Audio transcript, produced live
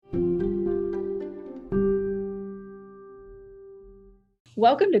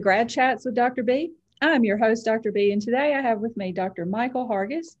Welcome to Grad Chats with Dr. B. I'm your host, Dr. B, and today I have with me Dr. Michael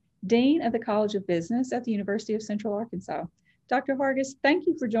Hargis, Dean of the College of Business at the University of Central Arkansas. Dr. Hargis, thank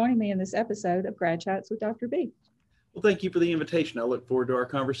you for joining me in this episode of Grad Chats with Dr. B. Well, thank you for the invitation. I look forward to our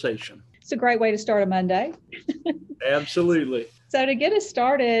conversation. It's a great way to start a Monday. Absolutely. So to get us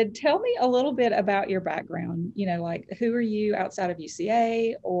started, tell me a little bit about your background. Like who are you outside of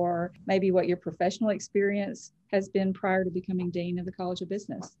UCA, or maybe what your professional experience has been prior to becoming Dean of the College of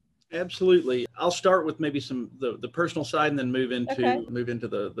Business? Absolutely. I'll start with maybe the personal side and then move into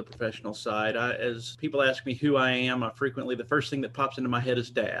the professional side. As people ask me who I am, frequently the first thing that pops into my head is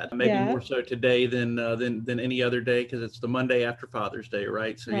dad. Maybe more so today than any other day, because it's the Monday after Father's Day,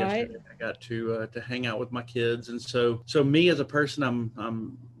 right? So yesterday I got to hang out with my kids, and so me as a person,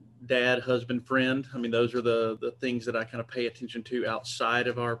 I'm dad, husband, friend. I mean, those are the things that I kind of pay attention to outside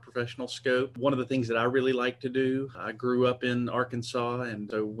of our professional scope. One of the things that I really like to do, I grew up in Arkansas, and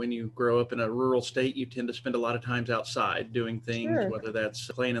so when you grow up in a rural state, you tend to spend a lot of times outside doing things, whether that's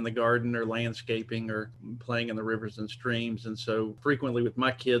playing in the garden or landscaping or playing in the rivers and streams. And so frequently with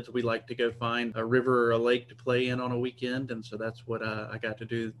my kids, we like to go find a river or a lake to play in on a weekend. And so that's what I got to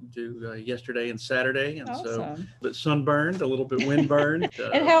do yesterday and Saturday. And so but sunburned, a little bit windburned.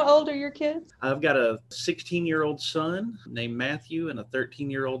 And how old are your kids? I've got a 16-year-old son named Matthew and a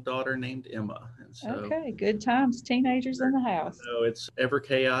 13-year-old daughter named Emma. And so, okay, good times, teenagers in the house. So it's ever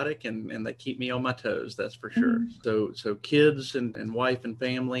chaotic, and they keep me on my toes, that's for sure. Mm-hmm. So kids and wife and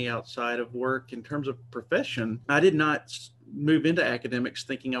family outside of work. In terms of profession, I did not move into academics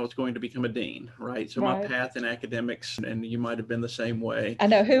thinking I was going to become a dean, right? So my path in academics, and you might have been the same way. I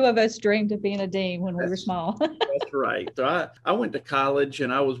know, who of us dreamed of being a dean when we were small? That's right. So I went to college,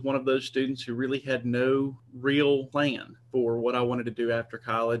 and I was one of those students who really had no real plan for what I wanted to do after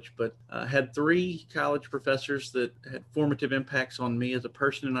college, but I had three college professors that had formative impacts on me as a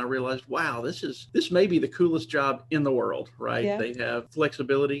person. And I realized, wow, this may be the coolest job in the world, right? Yeah. They have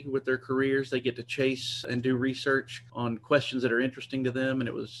flexibility with their careers. They get to chase and do research on questions that are interesting to them. And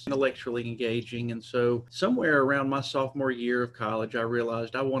it was intellectually engaging. And so somewhere around my sophomore year of college, I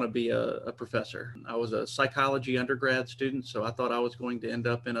realized I want to be a professor. I was a psychology undergrad student, so I thought I was going to end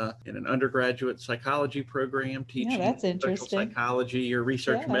up in an undergraduate psychology program teaching social psychology or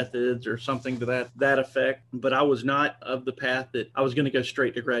research methods or something to that effect. But I was not of the path that I was going to go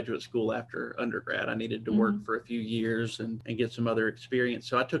straight to graduate school after undergrad. I needed to work for a few years and get some other experience.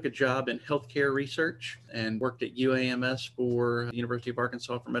 So I took a job in healthcare research and worked at UAMS for the University of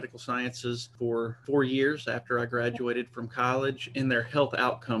Arkansas for Medical Sciences for 4 years after I graduated from college in their health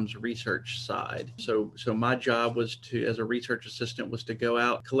outcomes research side. So my job was as a research assistant, was to go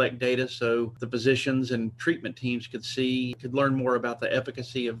out, collect data so the physicians and treatment teams could learn more about the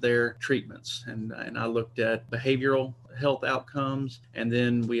efficacy of their treatments. And I looked at behavioral health outcomes, and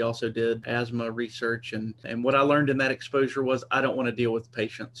then we also did asthma research. And what I learned in that exposure was I don't want to deal with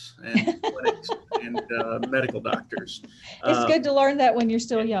patients and clinics and medical doctors. It's good to learn that when you're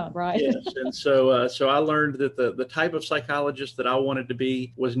still young, right? Yes. And so I learned that the type of psychologist that I wanted to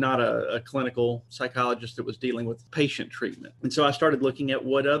be was not a clinical psychologist that was dealing with patient treatment. And so I started looking at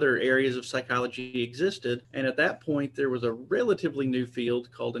what other areas of psychology existed. And at that point, there was a relatively new field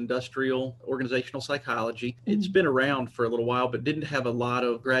called industrial organizational psychology. It's been around for a little while, but didn't have a lot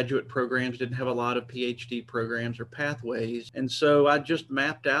of graduate programs, didn't have a lot of PhD programs or pathways. And so I just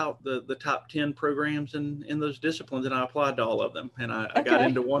mapped out the top 10 programs in those disciplines, and I applied to all of them. And I got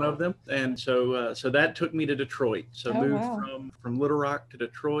into one of them. And so that took me to Detroit. So moved from Little Rock to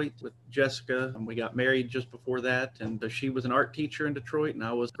Detroit with Jessica, and we got married just before that. And she was an art teacher in Detroit, and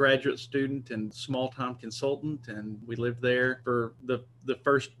I was a graduate student and small-time consultant. And we lived there for the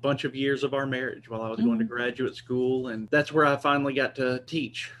first bunch of years of our marriage while I was going to graduate school. And that's where I finally got to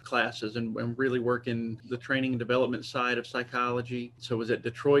teach classes and really work in the training and development side of psychology. So I was at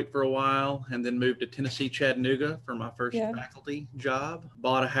Detroit for a while, and then moved to Tennessee, Chattanooga for my first faculty job.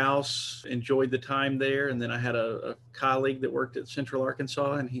 Bought a house, enjoyed the time there. And then I had a colleague that worked at Central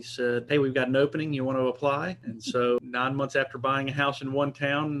Arkansas, and he said, hey, we've got an opening. You want to apply? And so 9 months after buying a house in one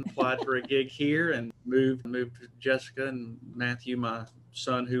town, applied for a gig here and moved Jessica and Matthew, my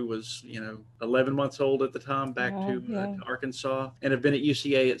son, who was 11 months old at the time, back to Arkansas, and have been at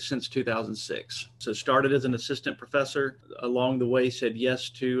UCA since 2006. So started as an assistant professor. Along the way, said yes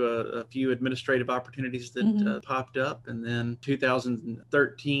to a few administrative opportunities that popped up, and then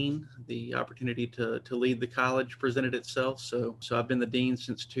 2013, the opportunity to lead the college presented itself. So I've been the dean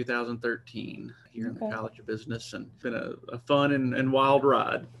since 2013 here in the College of Business, and it's been a fun and wild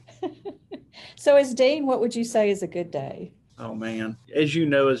ride. So as dean, what would you say is a good day? Oh man. As you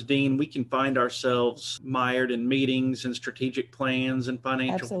know, as dean, we can find ourselves mired in meetings and strategic plans and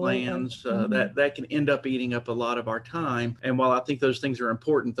financial Absolutely. plans that can end up eating up a lot of our time. And while I think those things are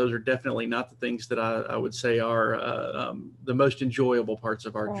important, those are definitely not the things that I would say are the most enjoyable parts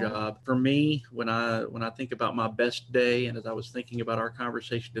of our job. For me, when I think about my best day, and as I was thinking about our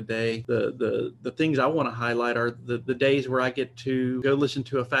conversation today, the things I want to highlight are the days where I get to go listen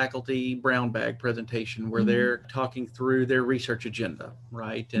to a faculty brown bag presentation where they're talking through their research agenda,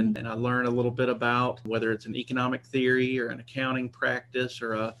 right? And I learn a little bit about whether it's an economic theory or an accounting practice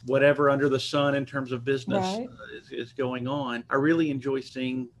or whatever under the sun in terms of business is going on. I really enjoy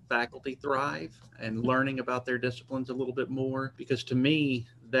seeing faculty thrive and learning about their disciplines a little bit more, because to me,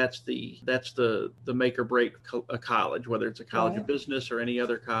 that's the make or break a college, whether it's a college of business or any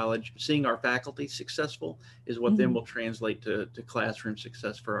other college. Seeing our faculty successful is what then will translate to classroom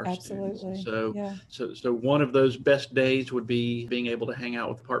success for our students. So one of those best days would be being able to hang out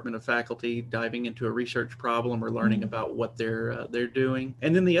with the Department of Faculty, diving into a research problem or learning about what they're doing.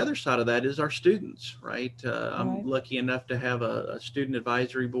 And then the other side of that is our students, right? I'm lucky enough to have a student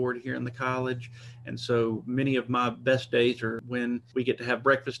advisory board here in the college. And so many of my best days are when we get to have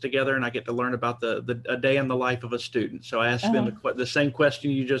breakfast together and I get to learn about a day in the life of a student. So I ask them the same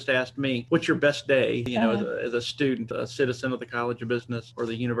question you just asked me. What's your best day, as a student, a citizen of the College of Business or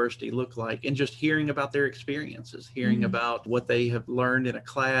the university look like? And just hearing about their experiences, hearing about what they have learned in a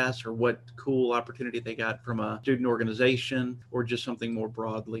class or what cool opportunity they got from a student organization or just something more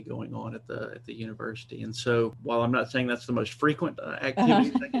broadly going on at the university. And so while I'm not saying that's the most frequent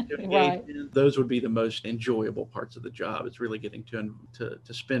activities I get to engage in, those would be the most enjoyable parts of the job. It's really getting to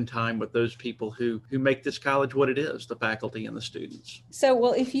spend time with those people who make this college what it is, the faculty and the students. So,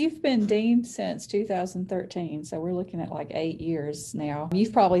 well, if you've been dean since 2013, so we're looking at like 8 years now,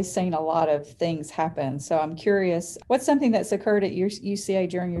 you've probably seen a lot of things happen. So I'm curious, what's something that's occurred at your UCA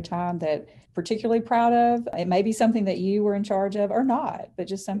during your time that particularly proud of? It may be something that you were in charge of or not, but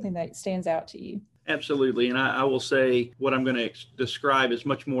just something that stands out to you. Absolutely. And I will say what I'm going to describe is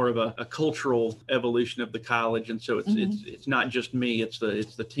much more of a cultural evolution of the college. And so it's not just me, it's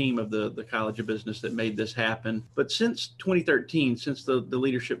the team of the College of Business that made this happen. But since 2013, since the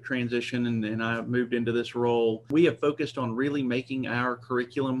leadership transition and I moved into this role, we have focused on really making our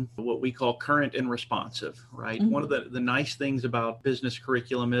curriculum what we call current and responsive, right? One of the nice things about business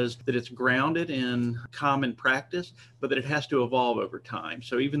curriculum is that it's grounded in common practice, but that it has to evolve over time.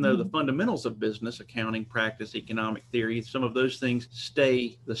 So even though the fundamentals of business, accounting practice, economic theory, some of those things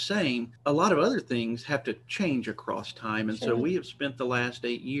stay the same, a lot of other things have to change across time. And so we have spent the last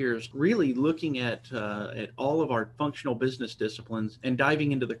 8 years really looking at all of our functional business disciplines and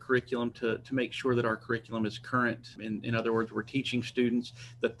diving into the curriculum to make sure that our curriculum is current. In other words, we're teaching students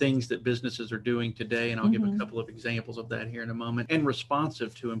the things that businesses are doing today. And I'll give a couple of examples of that here in a moment, and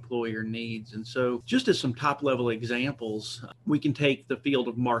responsive to employer needs. And so just as some top level examples, we can take the field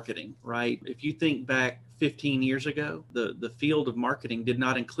of marketing, right? If you think back 15 years ago, the field of marketing did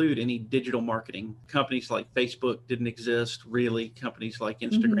not include any digital marketing. Companies like Facebook didn't exist, really. Companies like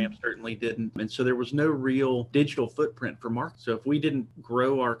Instagram certainly didn't. And so there was no real digital footprint for marketing. So if we didn't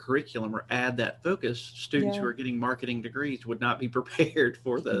grow our curriculum or add that focus, students who are getting marketing degrees would not be prepared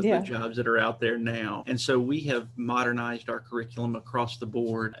for the jobs that are out there now. And so we have modernized our curriculum across the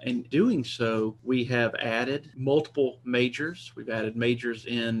board. And doing so, we have added multiple majors. We've added majors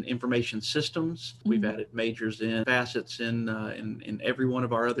in information systems. We've added majors in facets in every one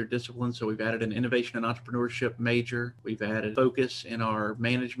of our other disciplines. So we've added an innovation and entrepreneurship major. We've added focus in our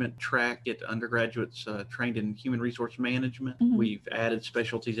management track, get undergraduates trained in human resource management. We've added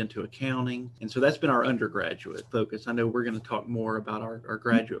specialties into accounting. And so that's been our undergraduate focus. I know we're going to talk more about our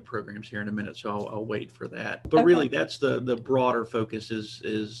graduate programs here in a minute, so I'll wait for that. But really, that's the broader focus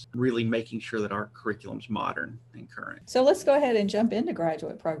is really making sure that our curriculum's modern and current. So let's go ahead and jump into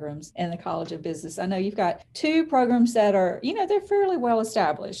graduate programs in the College of Business. I know you've got 2 programs that are, they're fairly well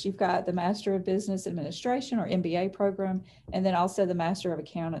established. You've got the Master of Business Administration or MBA program, and then also the Master of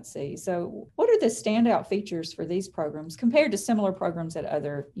Accountancy. So what are the standout features for these programs compared to similar programs at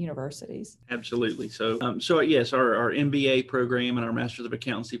other universities? Absolutely. So yes, our MBA program and our Masters of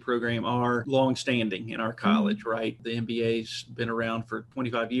Accountancy program are longstanding in our college, right? The MBA's been around for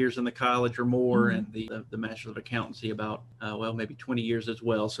 25 years in the college or more, and the Masters of Accountancy about, maybe 20 years as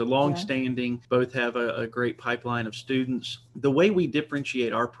well. So longstanding, both have a a great pipeline of students. The way we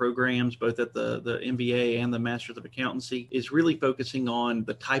differentiate our programs, both at the MBA and the Masters of Accountancy, is really focusing on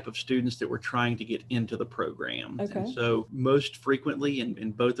the type of students that we're trying to get into the program. Okay. And so most frequently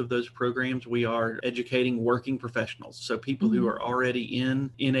in both of those programs, we are educating working professionals. So people who are already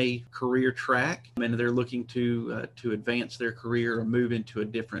in a career track and they're looking to advance their career or move into a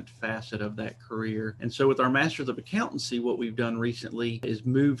different facet of that career. And so with our Masters of Accountancy, what we've done recently is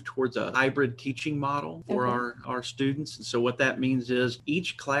move towards a hybrid teaching model for our students. And so what that means is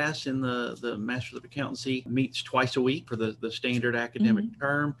each class in the Masters of Accountancy meets twice a week for the standard academic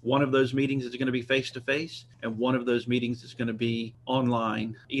term. One of those meetings is going to be face-to-face, and one of those meetings is going to be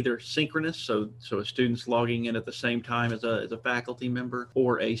online, either synchronous, so a student's logging in at the same time as a faculty member,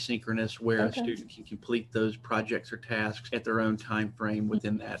 or asynchronous, where a student can complete those projects or tasks at their own time frame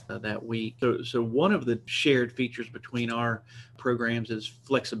within that week. So one of the shared features between our programs is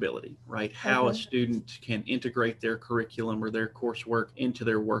flexibility, right? How a student can integrate their curriculum or their coursework into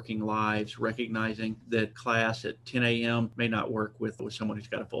their working lives, recognizing that class at 10 a.m. may not work with someone who's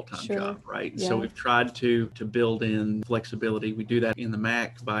got a full-time job, right? So we've tried to build in flexibility. We do that in the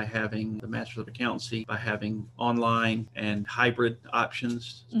MAC by having the Masters of Accountancy, by having online and hybrid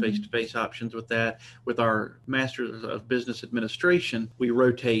options, face-to-face options with that. With our Masters of Business Administration, we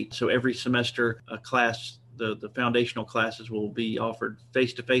rotate. So every semester, a class, the foundational classes will be offered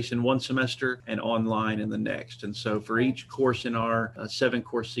face-to-face in one semester and online in the next. And so for each course in our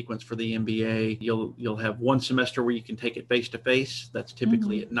 7-course sequence for the MBA, you'll have one semester where you can take it face-to-face. That's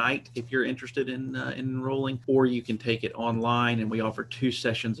typically at night if you're interested in enrolling, or you can take it online. And we offer 2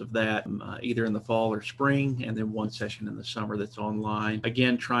 sessions of that either in the fall or spring, and then 1 session in the summer that's online.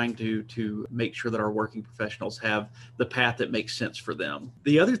 Again, trying to make sure that our working professionals have the path that makes sense for them.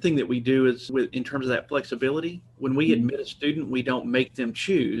 The other thing that we do is in terms of that flexibility, when we admit a student, we don't make them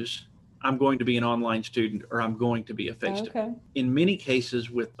choose, I'm going to be an online student or I'm going to be a face-to-face. In many cases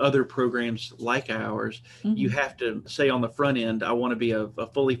with other programs like ours, you have to say on the front end, I want to be a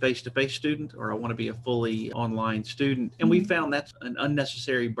fully face-to-face student or I want to be a fully online student. And we found that's an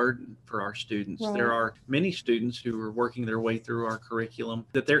unnecessary burden for our students. There are many students who are working their way through our curriculum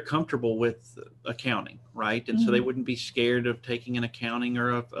that they're comfortable with accounting, right? And so they wouldn't be scared of taking an accounting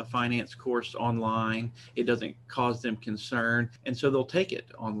or a finance course online. It doesn't cause them concern. And so they'll take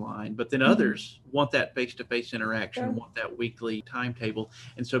it online. But then others want that face-to-face interaction, want that weekly timetable.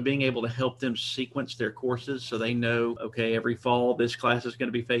 And so being able to help them sequence their courses so they know, okay, every fall, this class is going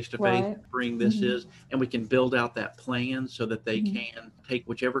to be face-to-face, spring, this is, and we can build out that plan so that they can take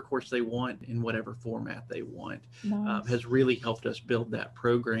whichever course they want in whatever format they want. Has really helped us build that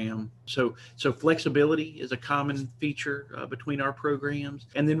program. So flexibility is a common feature between our programs.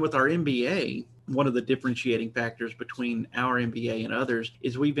 And then with our MBA, one of the differentiating factors between our MBA and others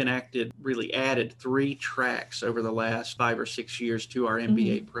is we've really added 3 tracks over the last 5 or 6 years to our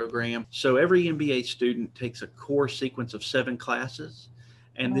MBA program. So every MBA student takes a core sequence of 7 classes,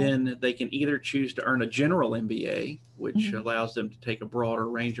 and then they can either choose to earn a general MBA, which allows them to take a broader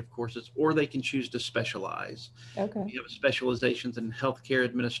range of courses, or they can choose to specialize. We have specializations in healthcare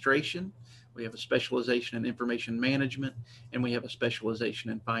administration, we have a specialization in information management, and we have a specialization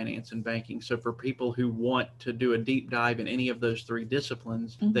in finance and banking. So for people who want to do a deep dive in any of those 3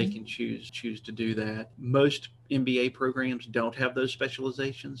 disciplines, they can choose to do that. Most MBA programs don't have those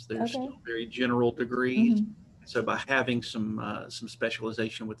specializations. They're still very general degrees. So by having some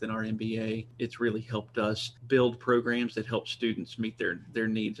specialization within our MBA, it's really helped us build programs that help students meet their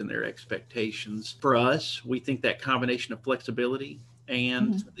needs and their expectations. For us, we think that combination of flexibility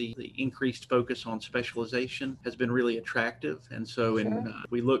and the increased focus on specialization has been really attractive. And so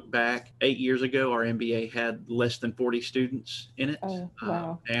we look back 8 years ago, our MBA had less than 40 students in it.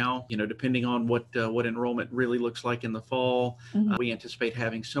 Now, depending on what enrollment really looks like in the fall, we anticipate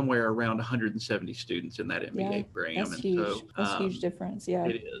having somewhere around 170 students in that MBA program. That's huge. So, that's a huge difference. Yeah,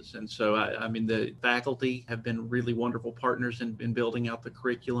 it is. And so, the faculty have been really wonderful partners in building out the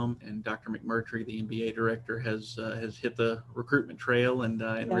curriculum. And Dr. McMurtry, the MBA director, has hit the recruitment trail and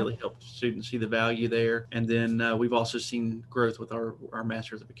really helped students see the value there. And then we've also seen growth with our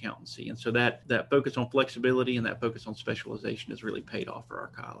Masters of Accountancy. And so that focus on flexibility and that focus on specialization has really paid off for our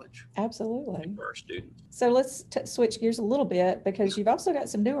college. Absolutely. For our students. So let's switch gears a little bit, because you've also got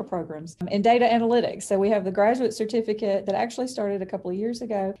some newer programs in data analytics. So we have the graduate certificate that actually started a couple of years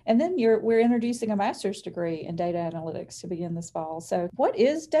ago. And then we're introducing a master's degree in data analytics to begin this fall. So what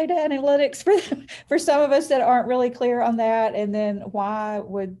is data analytics for some of us that aren't really clear on that? And then and why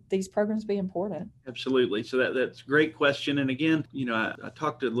would these programs be important? Absolutely. So that's a great question. And again, I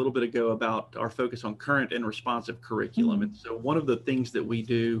talked a little bit ago about our focus on current and responsive curriculum. Mm-hmm. And so one of the things that we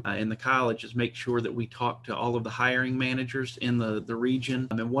do in the college is make sure that we talk to all of the hiring managers in the region.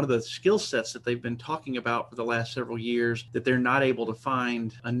 And one of the skill sets that they've been talking about for the last several years that they're not able to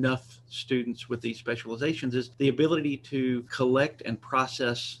find enough students with these specializations is the ability to collect and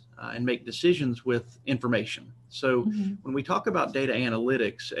process and make decisions with information. So when we talk about data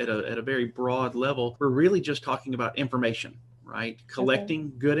analytics at a very broad level, we're really just talking about information, right?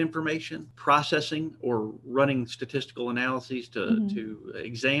 Collecting good information, processing or running statistical analyses to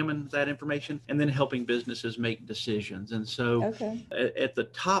examine that information, and then helping businesses make decisions. And so at the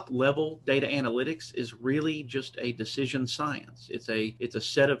top level, data analytics is really just a decision science. It's a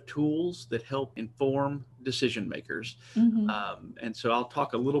set of tools that help inform decision makers. And so I'll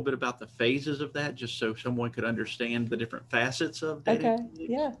talk a little bit about the phases of that, just so someone could understand the different facets of data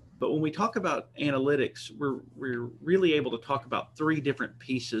analytics. But when we talk about analytics, we're really able to talk about three different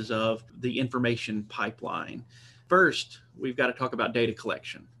pieces of the information pipeline. First, we've got to talk about data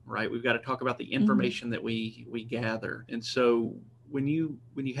collection, right? We've got to talk about the information that we gather. And so when you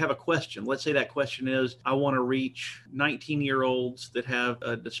have a question, let's say that question is, I want to reach 19-year-olds that have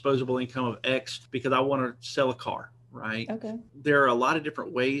a disposable income of X because I want to sell a car, right? There are a lot of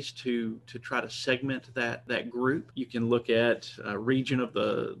different ways to try to segment that group. You can look at a region of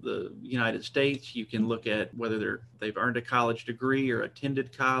the United States. You can look at whether they've earned a college degree or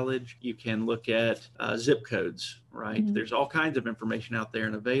attended college. You can look at zip codes, right? There's all kinds of information out there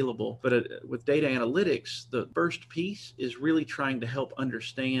and available. But with data analytics, the first piece is really trying to help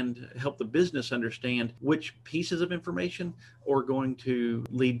the business understand which pieces of information are going to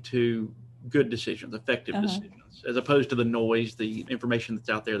lead to good decisions, effective decisions, as opposed to the noise, the information that's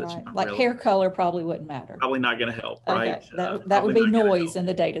out there that's not like relevant. Hair color probably wouldn't matter. Probably not going to help, right? That would be noise in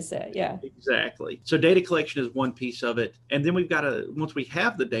the data set. Yeah. Exactly. So data collection is one piece of it. And then once we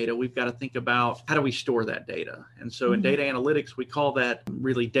have the data, we've got to think about how do we store that data? And so in data analytics, we call that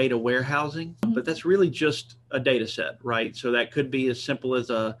really data warehousing, but that's really just a data set, right? So that could be as simple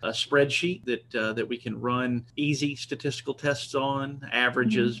as a spreadsheet that we can run easy statistical tests on,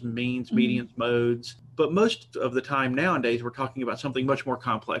 averages, means, medians, modes. But most of the time nowadays, we're talking about something much more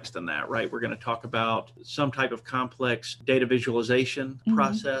complex than that, right? We're going to talk about some type of complex data visualization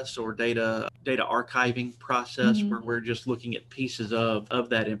process or data archiving process where we're just looking at pieces of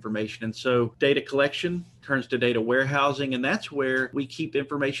that information. And so data collection turns to data warehousing, and that's where we keep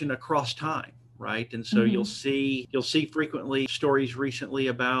information across time. Right. And so you'll see frequently stories recently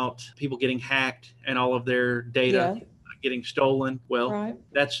about people getting hacked and all of their data getting stolen. Well,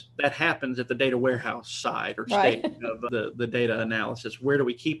 that happens at the data warehouse side or stage of the data analysis. Where do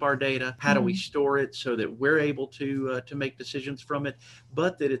we keep our data? How do we store it so that we're able to make decisions from it,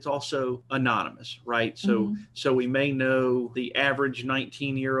 but that it's also anonymous, right? So we may know the average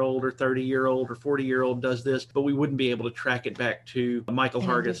 19-year-old or 30-year-old or 40-year-old does this, but we wouldn't be able to track it back to Michael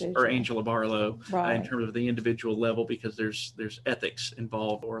Hargis or Angela Barlow in terms of the individual level, because there's ethics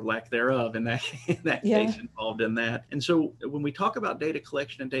involved or lack thereof in that case involved in that. And so when we talk about data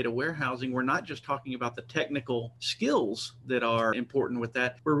collection and data warehousing, we're not just talking about the technical skills that are important with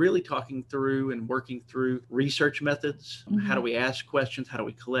that. We're really talking through and working through research methods. How do we ask questions? How do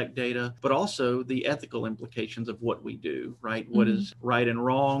we collect data? But also the ethical implications of what we do, right? What is right and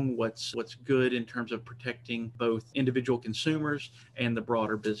wrong? What's good in terms of protecting both individual consumers and the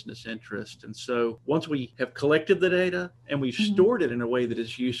broader business interest. And so once we have collected the data and we've stored it in a way that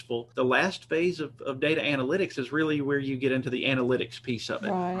is useful, the last phase of data analytics is really where you get into the analytics piece of it,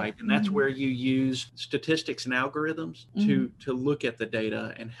 right? And that's where you use statistics and algorithms to look at the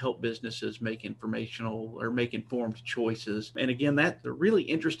data and help businesses make informed choices. And again, that's the really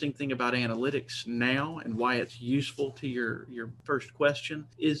interesting thing about analytics now, and why it's useful to your first question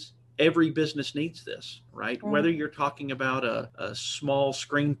is every business needs this, right? Whether you're talking about a small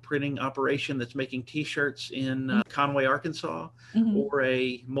screen printing operation that's making T-shirts in Conway, Arkansas, or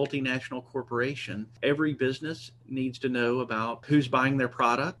a multinational corporation, every business needs to know about who's buying their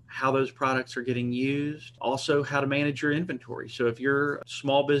product, how those products are getting used, also how to manage your inventory. So if you're a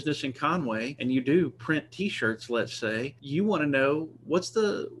small business in Conway and you do print T-shirts, let's say, you want to know what's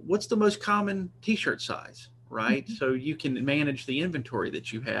the most common T-shirt size, right? So you can manage the inventory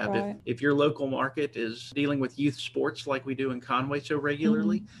that you have. If your local market is dealing with youth sports like we do in Conway so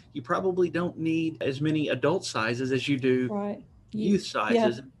regularly, you probably don't need as many adult sizes as you do youth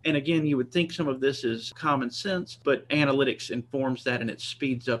sizes. And again, you would think some of this is common sense, but analytics informs that and it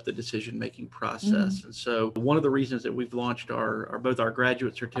speeds up the decision-making process. And so one of the reasons that we've launched our both our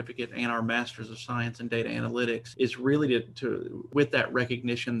graduate certificate and our Masters of Science in Data Analytics is really to with that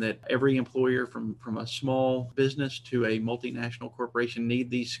recognition that every employer from a small business to a multinational corporation need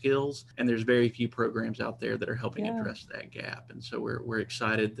these skills. And there's very few programs out there that are helping address that gap. And so we're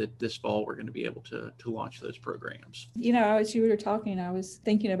excited that this fall we're going to be able to launch those programs. As you were talking, I was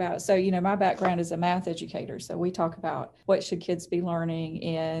thinking about, so, my background is a math educator. So we talk about what should kids be learning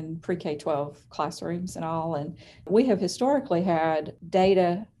in pre-K-12 classrooms and all. And we have historically had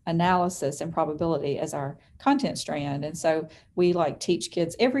data analysis and probability as our content strand. And so we teach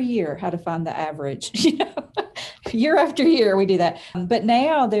kids every year how to find the average, year after year we do that. But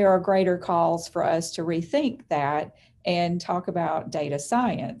now there are greater calls for us to rethink that and talk about data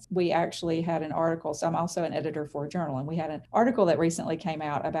science. We actually had an article, so I'm also an editor for a journal, and we had an article that recently came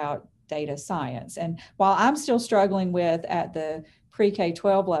out about data science. And while I'm still struggling with at the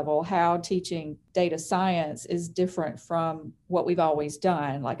pre-K-12 level, how teaching data science is different from what we've always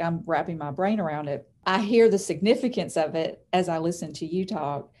done, I'm wrapping my brain around it, I hear the significance of it as I listen to you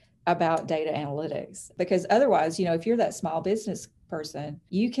talk about data analytics. Because otherwise, if you're that small business person,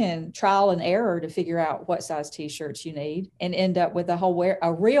 you can trial and error to figure out what size t-shirts you need and end up with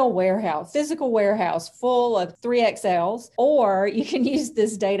a real warehouse, physical warehouse full of 3XLs, or you can use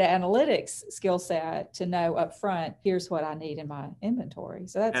this data analytics skill set to know up front, here's what I need in my inventory.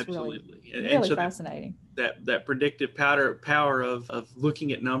 So that's really fascinating. That predictive power of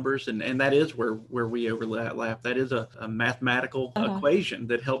looking at numbers, and that is where we overlap. That is a mathematical equation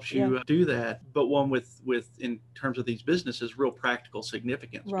that helps you do that, but one with in terms of these businesses, real practical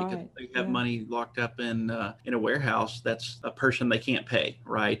significance, because they have money locked up in a warehouse that's a person they can't pay,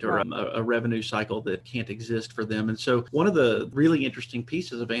 right? Or a revenue cycle that can't exist for them. And so one of the really interesting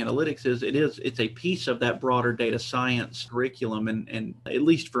pieces of analytics is it's a piece of that broader data science curriculum. And at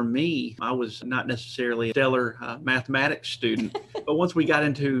least for me, I was not necessarily a stellar mathematics student, but once we got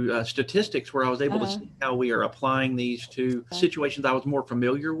into statistics, where I was able to see how we are applying these to situations I was more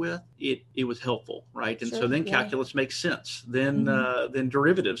familiar with, it was helpful, right? And so then calculus makes sense. Then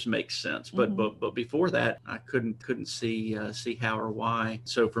derivatives make sense. But before that, I couldn't see how or why.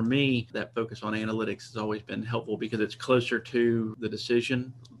 So for me, that focus on analytics has always been helpful because it's closer to the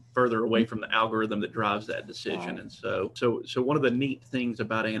decision, further away from the algorithm that drives that decision. And so one of the neat things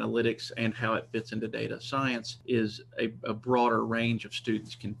about analytics and how it fits into data science is a broader range of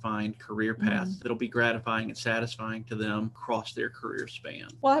students can find career paths that'll be gratifying and satisfying to them across their career span.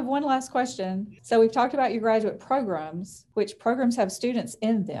 Well, I have one last question. So we've talked about your graduate programs, which programs have students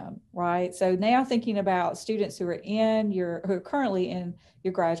in them, right? So now thinking about students who are currently in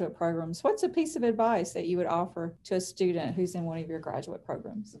your graduate programs, what's a piece of advice that you would offer to a student who's in one of your graduate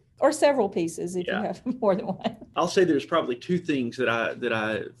programs, or several pieces if you have more than one? I'll say there's probably two things that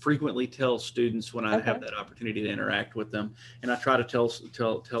I frequently tell students when I have that opportunity to interact with them, and I try to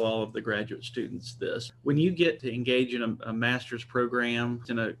tell all of the graduate students this. When you get to engage in a master's program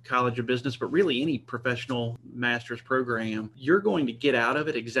in a college of business, but really any professional master's program, you're going to get out of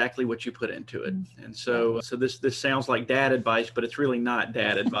it exactly what you put into it. And so this sounds like dad advice, but it's really not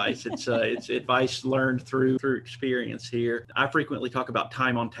dad advice. It's advice learned through experience here. I frequently talk about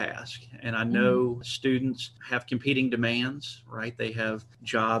time on task, and I know students have competing demands, right? They have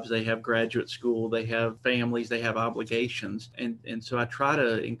jobs, they have graduate school, they have families, they have obligations. And so I try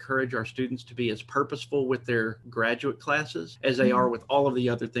to encourage our students to be as purposeful with their graduate classes as they are with all of the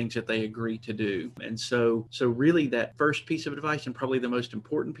other things that they agree to do. And so really that first piece of advice, and probably the most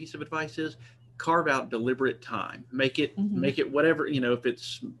important piece of advice, is carve out deliberate time. Make it whatever, if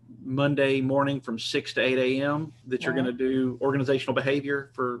it's Monday morning from 6 to 8 a.m. that you're going to do organizational behavior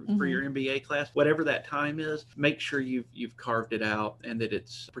for your MBA class, whatever that time is, make sure you've carved it out and that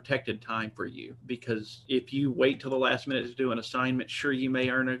it's protected time for you. Because if you wait till the last minute to do an assignment, sure, you may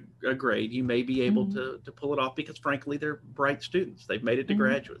earn a grade. You may be able to pull it off because frankly, they're bright students. They've made it to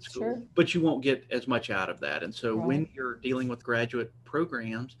graduate school, but you won't get as much out of that. And so when you're dealing with graduate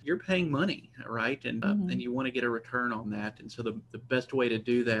programs, you're paying money, right? And you want to get a return on that. And so the best way to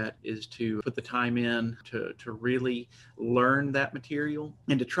do that is to put the time in to really learn that material,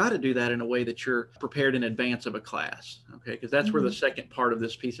 and to try to do that in a way that you're prepared in advance of a class. Okay, because that's where the second part of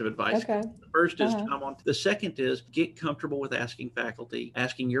this piece of advice comes. The first is time on. The second is get comfortable with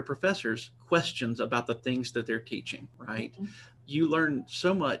asking your professors questions about the things that they're teaching, right? You learn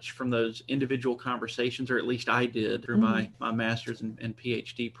so much from those individual conversations, or at least I did through my master's and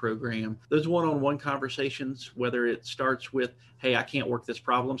PhD program. Those one-on-one conversations, whether it starts with, hey, I can't work this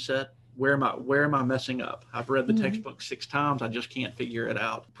problem set, where am I messing up? I've read the textbook 6 times. I just can't figure it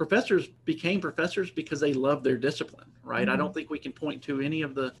out. Professors became professors because they love their discipline, right? I don't think we can point to any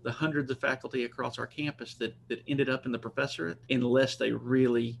of the hundreds of faculty across our campus that ended up in the professorate unless they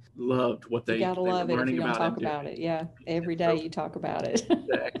really loved what they gotta love were it if learning you're gonna about talk about it. Yeah, every day you talk about it.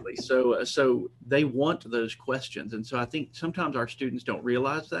 Exactly. So they want those questions, and so I think sometimes our students don't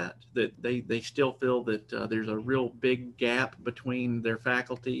realize that they still feel that there's a real big gap between their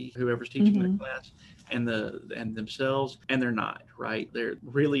faculty, whoever's teaching their class, and themselves, and they're not, right? They're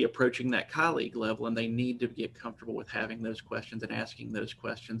really approaching that colleague level, and they need to get comfortable with having those questions and asking those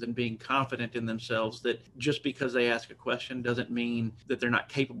questions and being confident in themselves that just because they ask a question doesn't mean that they're not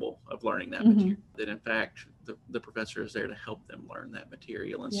capable of learning that material, that in fact the professor is there to help them learn that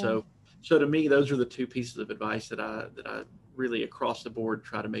material. And so to me, those are the 2 pieces of advice that I really across the board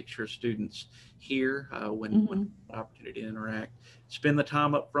try to make sure students hear when opportunity to interact. Spend the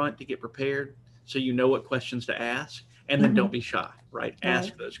time up front to get prepared so you know what questions to ask, and then don't be shy, right?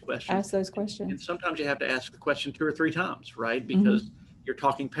 Ask those questions. Ask those questions. And sometimes you have to ask the question 2 or 3 times, right? Because you're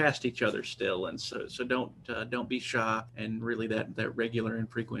talking past each other still. And so don't be shy, and really that regular and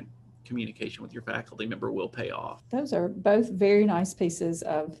frequent communication with your faculty member will pay off. Those are both very nice pieces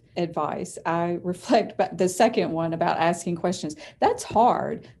of advice. I reflect back the second one about asking questions. That's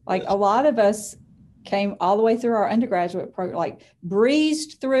hard. Like a lot of us came all the way through our undergraduate program, like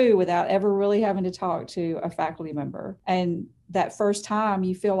breezed through without ever really having to talk to a faculty member. And that first time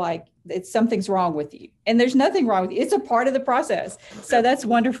you feel like something's wrong with you, and there's nothing wrong with you. It's a part of the process. So that's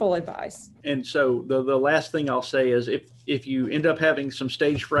wonderful advice. And so the last thing I'll say is if you end up having some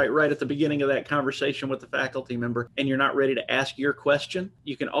stage fright right at the beginning of that conversation with the faculty member and you're not ready to ask your question,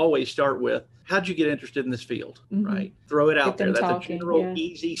 you can always start with, how'd you get interested in this field, right? Throw it out there. That's talking, a general,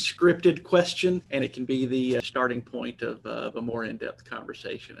 easy, scripted question, and it can be the starting point of a more in-depth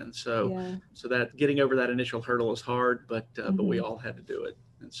conversation. And so that getting over that initial hurdle is hard, but we all had to do it.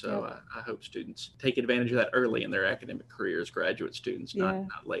 And so I hope students take advantage of that early in their academic careers, graduate students, not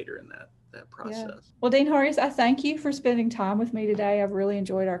later in that process. Well, Dean Hargis, I thank you for spending time with me today. I've really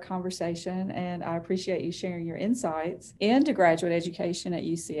enjoyed our conversation, and I appreciate you sharing your insights into graduate education at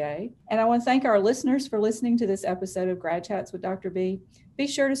UCA. And I want to thank our listeners for listening to this episode of Grad Chats with Dr. B. Be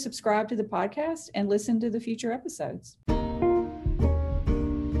sure to subscribe to the podcast and listen to the future episodes.